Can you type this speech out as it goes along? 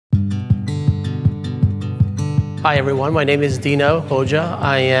Hi everyone, my name is Dino Hoxhaj.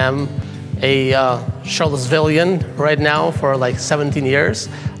 I am a Charlottesvillian right now for like 17 years.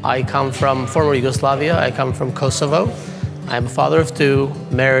 I come from former Yugoslavia. I come from Kosovo. I'm a father of two,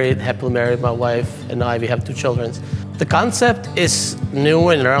 married, happily married. My wife and I, we have two children. The concept is new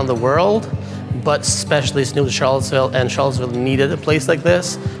and around the world, but especially it's new to Charlottesville, and Charlottesville needed a place like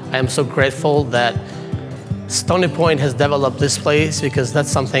this. I am so grateful that Stony Point has developed this place, because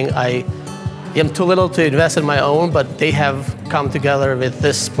that's something I am too little to invest in my own, but they have come together with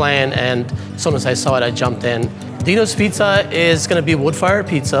this plan, and as soon as I saw it, I jumped in. Dino's Pizza is going to be wood-fired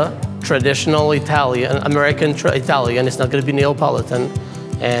pizza, traditional Italian, American Italian. It's not going to be Neapolitan,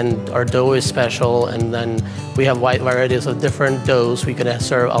 and our dough is special, and then we have wide varieties of different doughs. We're going to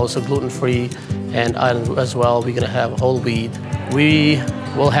serve also gluten-free, and as well, we're going to have whole wheat. We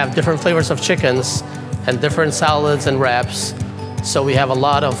will have different flavors of chickens and different salads and wraps, so we have a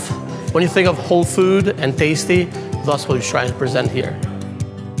lot of. When you think of whole food and tasty, that's what we're trying to present here.